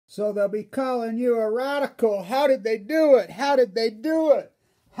So they'll be calling you a radical. How did they do it? How did they do it?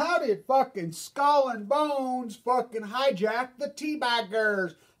 How did fucking Skull and Bones fucking hijack the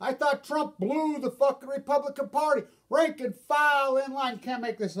teabaggers? I thought Trump blew the fucking Republican Party. Rank and file in line. Can't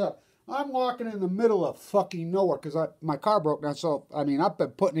make this up. I'm walking in the middle of fucking nowhere because my car broke down. So, I mean, I've been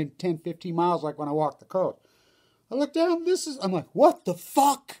putting in 10, 15 miles like when I walk the coast. I look down, I'm like, what the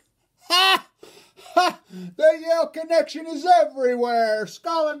fuck? Ha! Ha! The Yale connection is everywhere.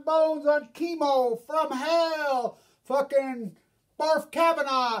 Skull and Bones on chemo from hell. Fucking barf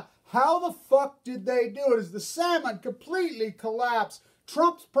Kavanaugh. How the fuck did they do it? Is the salmon completely collapsed?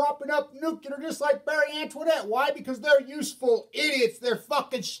 Trump's propping up nuclear just like Barry Antoinette. Why? Because they're useful idiots. They're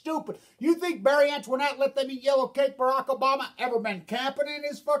fucking stupid. You think Barry Antoinette let them eat yellow cake? Barack Obama ever been camping in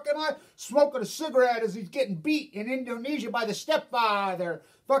his fucking life? Smoking a cigarette as he's getting beat in Indonesia by the stepfather.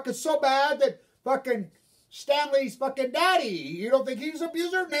 Fucking so bad that fucking Stanley's fucking daddy. You don't think he was an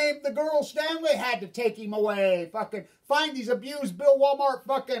abuser? Named the girl Stanley, had to take him away. Fucking find these abused Bill Walmart,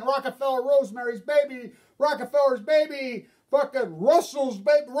 fucking Rockefeller Rosemary's baby, Rockefeller's baby, fucking Russell's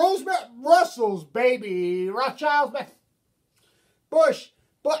baby, Russell's baby, Rothschild's baby, Bush.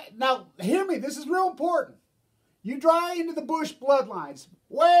 But now, hear me, this is real important. You draw into the Bush bloodlines.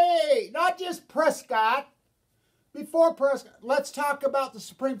 Wait, not just Prescott. Before Prescott, let's talk about the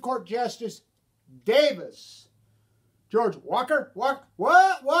Supreme Court Justice Davis. George Walker? What?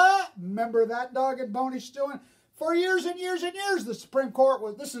 Remember that dog and pony stewing? For years and years and years, the Supreme Court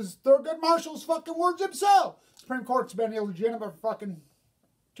was, this is Thurgood Marshall's fucking words himself. Supreme Court's been illegitimate for fucking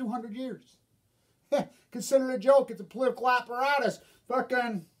 200 years. Consider it a joke. It's a political apparatus.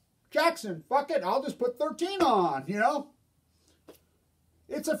 Fucking Jackson, fuck it. I'll just put 13 on, you know?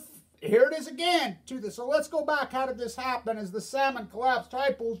 Here it is again. So let's go back. How did this happen? As the salmon collapsed,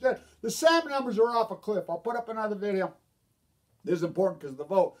 tide pools dead. The salmon numbers are off a cliff. I'll put up another video. This is important because of the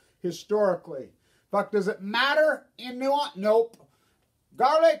vote. Historically. Fuck, does it matter in nuance? Nope.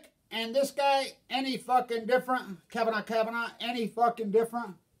 Garlic and this guy, any fucking different? Kavanaugh, any fucking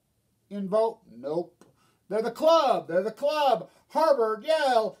different in vote? Nope. They're the club. They're the club. Harvard,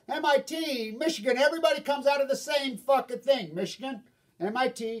 Yale, MIT, Michigan. Everybody comes out of the same fucking thing. Michigan,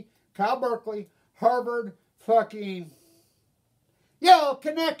 MIT, Cal Berkeley, Harvard, fucking Yale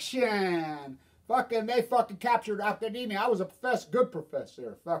connection. Fucking, they fucking captured academia. I was a good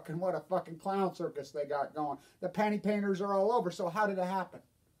professor. Fucking, what a fucking clown circus they got going. The panty painters are all over. So how did it happen?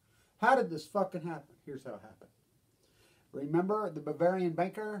 How did this fucking happen? Here's how it happened. Remember the Bavarian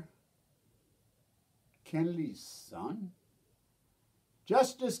banker? Kennedy's son?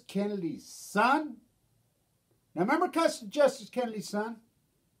 Justice Kennedy's son? Now remember Justice Kennedy's son?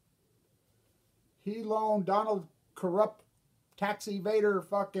 He loaned Donald corrupt tax evader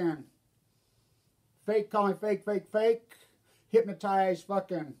fucking calling fake, hypnotize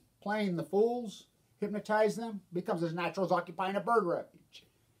fucking playing the fools, hypnotize them, becomes his naturals occupying a bird refuge.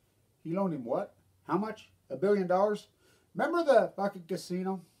 He loaned him what? How much? $1 billion? Remember the fucking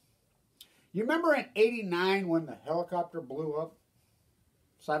casino? You remember in '89 when the helicopter blew up?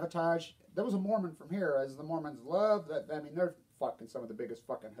 Sabotage? There was a Mormon from here, as the Mormons love that. I mean, they're fucking some of the biggest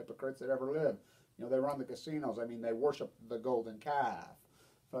fucking hypocrites that ever lived. You know, they run the casinos. I mean, they worship the golden calf.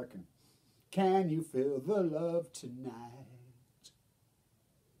 Fucking, can you feel the love tonight?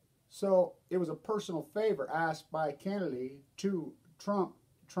 So it was a personal favor asked by Kennedy to Trump.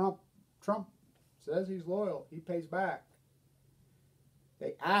 Trump says he's loyal. He pays back.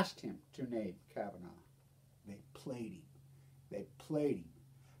 They asked him to name Kavanaugh. They played him.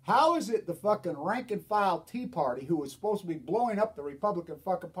 How is it the fucking rank and file Tea Party, who was supposed to be blowing up the Republican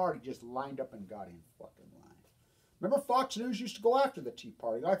fucking Party, just lined up and got in fucking line? Remember Fox News used to go after the Tea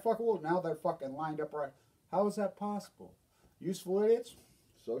Party. Like fucking, well, now they're fucking lined up right. How is that possible? Useful idiots?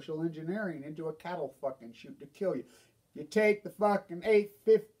 Social engineering into a cattle fucking shoot to kill you. You take the fucking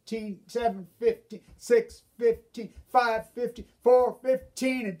 8:15, 7:15, 6:15, 5:15,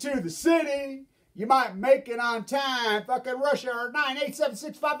 4:15 into the city. You might make it on time. Fucking Russia or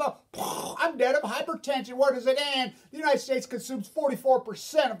 98765. I'm dead of hypertension. Where does it end? The United States consumes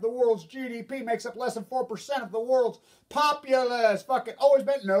 44% of the world's GDP, makes up less than 4% of the world's populace. Fucking always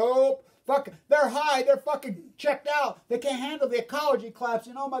been. Nope. Fucking, they're high. They're fucking checked out. They can't handle the ecology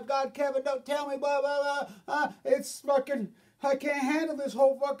collapsing. Oh my God, Kevin, don't tell me. Blah, blah, blah. It's fucking, I can't handle this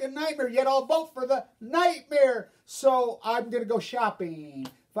whole fucking nightmare. Yet I'll vote for the nightmare. So I'm going to go shopping.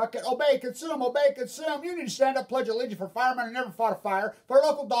 Fucking obey, consume, obey, consume. You need to stand up, pledge allegiance for firemen who never fought a fire, for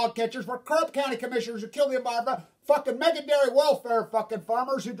local dog catchers, for corrupt county commissioners who kill the environment, fucking mega dairy welfare fucking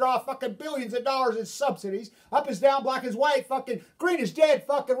farmers who draw fucking billions of dollars in subsidies. Up is down, black is white, fucking green is dead,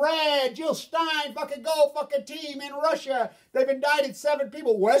 fucking red. Jill Stein, fucking go fucking team in Russia. They've indicted 7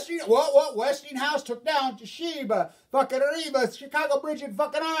 people. Westinghouse took down Toshiba, fucking Arriba, Chicago Bridge and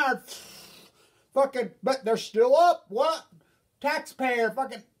fucking Iron. Fucking, but they're still up. What? Taxpayer,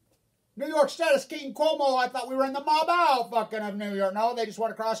 fucking New York status king Cuomo. I thought we were in the mob out fucking of New York. No, they just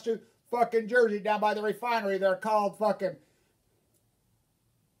went across to fucking Jersey down by the refinery. They're called fucking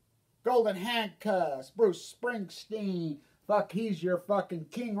Golden Handcuffs. Bruce Springsteen. Fuck, he's your fucking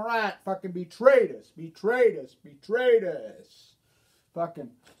king rat. Fucking betrayed us. Betrayed us. Betrayed us. Fucking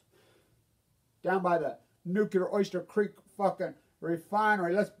down by the Nuclear Oyster Creek fucking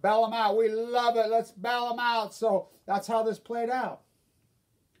refinery. Let's bail them out. We love it. Let's bail them out. So that's how this played out.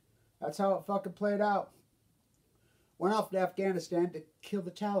 That's how it fucking played out. Went off to Afghanistan to kill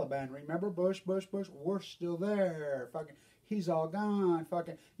the Taliban. Remember Bush? We're still there. Fucking, he's all gone.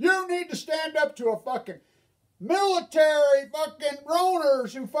 Fucking, you need to stand up to a fucking military fucking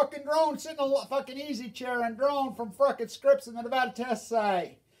droners who fucking drone, sit in a fucking easy chair and drone from fucking scripts in the Nevada test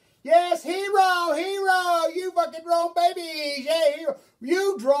site. Yes, hero, you fucking drone babies, yeah, hero.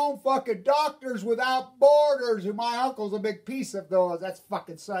 You drone fucking Doctors Without Borders, who my uncle's a big piece of those. That's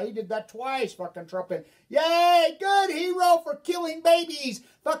fucking so. He did that twice, fucking trumpet. Yay, good hero for killing babies.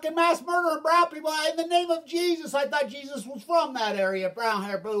 Fucking mass murder of brown people in the name of Jesus. I thought Jesus was from that area. Brown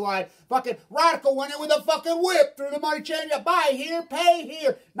hair, blue eyed. Fucking radical went in with a fucking whip through the money changer. Buy here, pay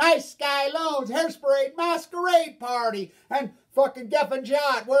here. Nice sky loans, hairspray, masquerade party. And fucking Geffen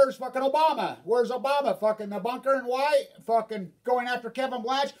Jot. Where's fucking Obama? Where's Obama? Fucking the bunker and white. Fucking going after Kevin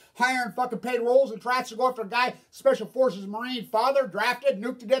Blanche. Hiring fucking paid roles and tracks to go after a guy. Special Forces Marine father. Drafted.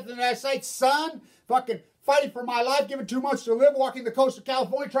 Nuked to death in the United States. Son. Fucking fighting for my life. Given 2 months to live. Walking the coast of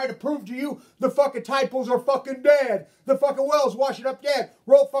California. Trying to prove to you the fucking tide pools are fucking dead. The fucking wells washing up dead.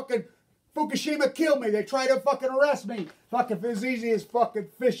 Wrote fucking Fukushima killed me. They tried to fucking arrest me. Fucking if it's easy as fucking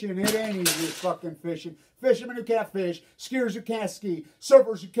fishing. It ain't easy as fucking fishing. Fishermen who can't fish. Skiers who can't ski.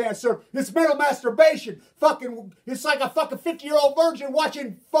 Surfers who can't surf. It's mental masturbation. Fucking, it's like a fucking 50-year-old virgin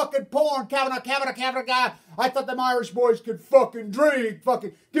watching fucking porn. Kavanaugh guy. I thought them Irish boys could fucking drink.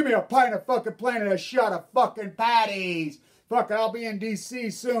 Fucking, give me a pint of fucking Planet, a shot of fucking patties. Fucking, I'll be in D.C.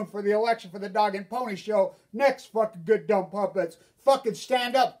 soon for the election for the Dog and Pony Show. Next fucking good dumb puppets. Fucking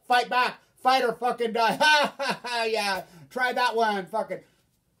stand up, fight back, fight or fucking die. Ha ha ha, yeah. Try that one. Fucking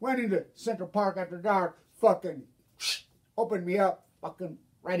went into Central Park after dark. Fucking opened me up. Fucking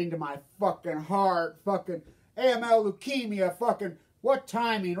right into my fucking heart. Fucking AML leukemia. Fucking what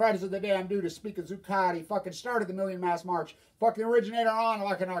timing? Right as of the day I'm due to speak at Zuccotti. Fucking started the Million Mass March. Fucking originator on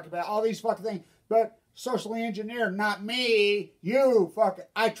like an architect. All these fucking things. But socially engineered, not me. You fucking,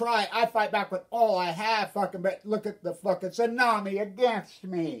 I try. I fight back with all I have. Fucking, but look at the fucking tsunami against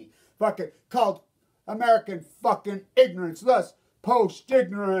me. Fucking called American fucking ignorance. Thus,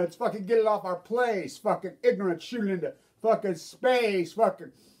 post-ignorance. Fucking get it off our place. Fucking ignorance shooting into fucking space.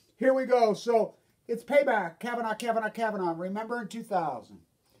 Fucking, here we go. So, it's payback. Kavanaugh. Remember in 2000?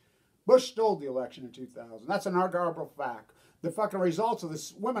 Bush stole the election in 2000. That's an unarguable fact. The fucking results of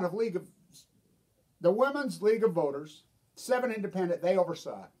this the Women's League of Voters, 7 independent, they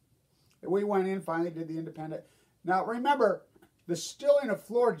oversaw it. We went in, finally did the independent. Now, remember, the stilling of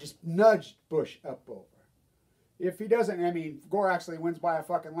Florida just nudged Bush up over. If he doesn't, I mean, Gore actually wins by a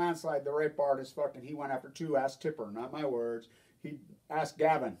fucking landslide. The rape artist, fucking, he went after 2, asked Tipper, not my words. He asked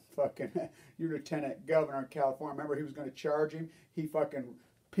Gavin, fucking, your lieutenant governor in California. Remember, he was going to charge him. He fucking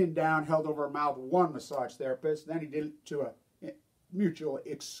pinned down, held over her mouth 1 massage therapist. Then he did it to a mutual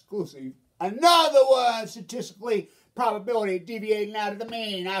exclusive. Another one, statistically, probability deviating out of the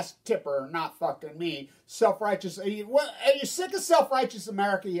mean. Ask Tipper, not fucking me. Self-righteous. Are you sick of self-righteous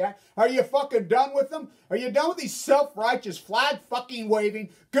America yet? Are you fucking done with them? Are you done with these self-righteous, flag fucking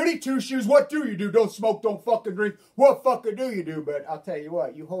waving, goody two-shoes? What do you do? Don't smoke, don't fucking drink. What fucking do you do? But I'll tell you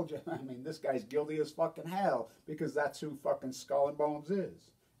what, you hold your, I mean, this guy's guilty as fucking hell because that's who fucking Skull and Bones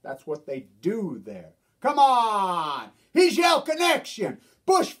is. That's what they do there. Come on! He's Yale Connection!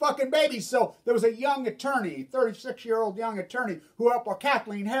 Bush fucking baby. So there was a young attorney, 36-year-old young attorney, who helped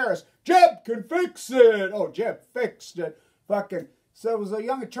Kathleen Harris. Jeb can fix it. Oh, Jeb fixed it. Fucking. So it was a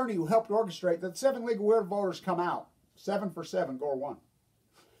young attorney who helped orchestrate that 7 legal weird voters come out. 7 for 7. Gore won.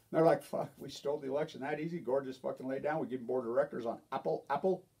 They're like, fuck, we stole the election that easy. Gore just fucking laid down. We give him board of directors on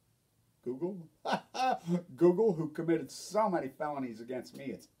Google, who committed so many felonies against me.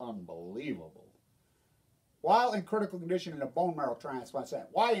 It's unbelievable. While in critical condition in a bone marrow transplant center.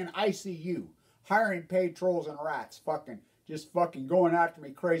 Why in ICU? Hiring paid trolls and rats. Fucking, just fucking going after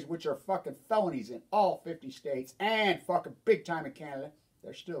me crazy, which are fucking felonies in all 50 states and fucking big time in Canada.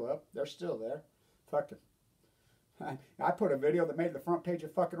 They're still up. They're still there. Fucking. I put a video that made the front page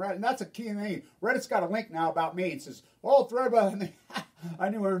of fucking Reddit, and that's a key thing. Reddit's got a link now about me. It says, oh, thread about me. I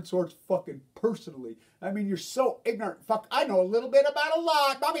knew Aaron Swartz fucking personally. I mean, you're so ignorant. Fuck, I know a little bit about a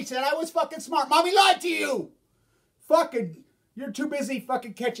lot. Mommy said I was fucking smart. Mommy lied to you. Fucking, you're too busy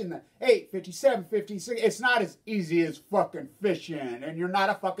fucking catching the 8, 57, 56. It's not as easy as fucking fishing, and you're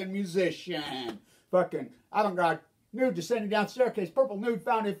not a fucking musician. Fucking, avant-garde, nude descending down staircase, purple nude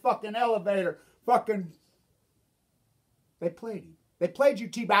found in fucking elevator. Fucking, they played him. They played you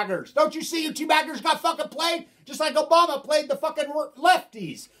teabaggers. Don't you see you teabaggers got fucking played? Just like Obama played the fucking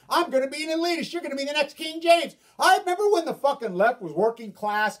lefties. I'm going to be an elitist. You're going to be the next King James. I remember when the fucking left was working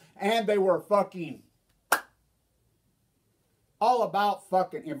class and they were fucking all about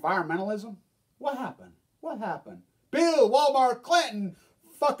fucking environmentalism. What happened? What happened? Bill, Walmart, Clinton,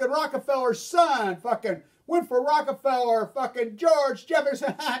 fucking Rockefeller's son, fucking went for Rockefeller, fucking George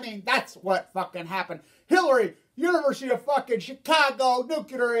Jefferson. I mean, that's what fucking happened. Hillary, University of fucking Chicago,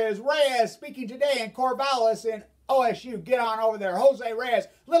 nuclear is Reyes speaking today in Corvallis in OSU. Get on over there. Jose Reyes.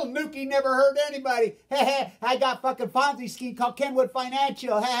 Little Nuki never hurt anybody. I got fucking Fonzie scheme called Kenwood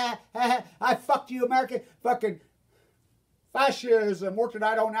Financial. I fucked you, American. Fucking fascism. Worked at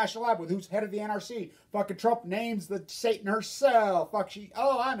Idaho National Lab with who's head of the NRC. Fucking Trump names the Satan herself. Fuck she.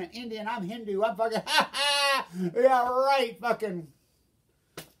 Oh, I'm an Indian. I'm Hindu. I'm fucking. Yeah, right. Fucking.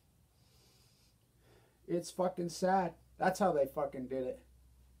 It's fucking sad. That's how they fucking did it.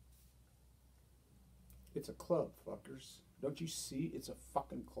 It's a club, fuckers. Don't you see? It's a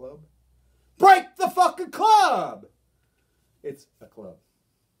fucking club. Break the fucking club! It's a club.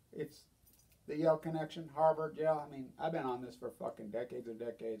 It's the Yale connection, Harvard, Yale. I mean, I've been on this for fucking decades and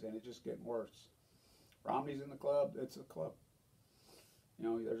decades, and it's just getting worse. Romney's in the club. It's a club. You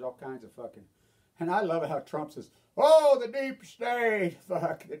know, there's all kinds of fucking... And I love how Trump says, oh, the deep state.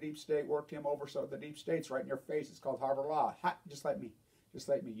 Fuck, the deep state worked him over, so the deep state's right in your face. It's called Harvard Law. Just like me. Just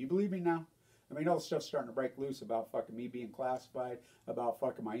like me. You believe me now? I mean, all the stuff's starting to break loose about fucking me being classified, about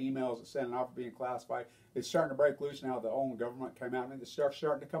fucking my emails that sending off for being classified. It's starting to break loose now. The own government came out, and it's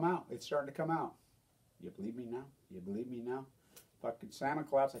starting to come out. It's starting to come out. You believe me now? You believe me now? Fucking salmon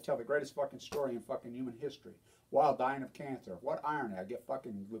collapse. I tell the greatest fucking story in fucking human history. While dying of cancer. What irony. I get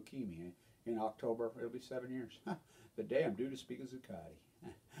fucking leukemia. In October, it'll be 7 years. The day I'm due to speak of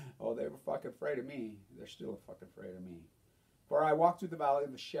Zuccotti. Oh, they were fucking afraid of me. They're still fucking afraid of me. For I walk through the valley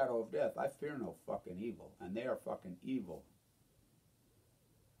of the shadow of death. I fear no fucking evil. And they are fucking evil.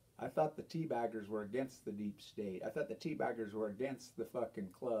 I thought the teabaggers were against the deep state. I thought the teabaggers were against the fucking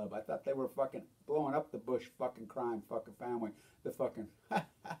club. I thought they were fucking blowing up the Bush fucking crime fucking family. The fucking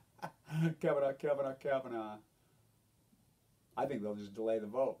Kavanaugh. I think they'll just delay the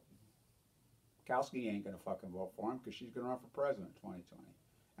vote. Kowski ain't going to fucking vote for him because she's going to run for president in 2020.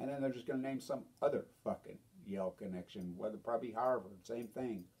 And then they're just going to name some other fucking Yale connection, whether probably Harvard, same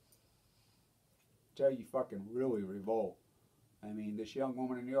thing. Tell you fucking really revolt. I mean, this young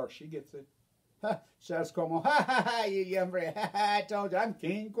woman in New York, she gets it. Says Cuomo, you yummy. I told you, I'm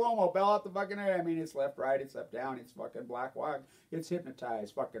King Cuomo, bell out the fucking air. I mean, it's left, right, it's up, down, it's fucking black, white, it's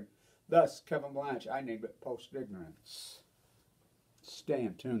hypnotized, fucking. Thus, Kevin Blanche, I named it post-ignorance. Stay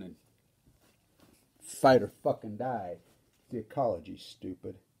in tuning. Fight or fucking die. The ecology's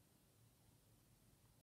stupid.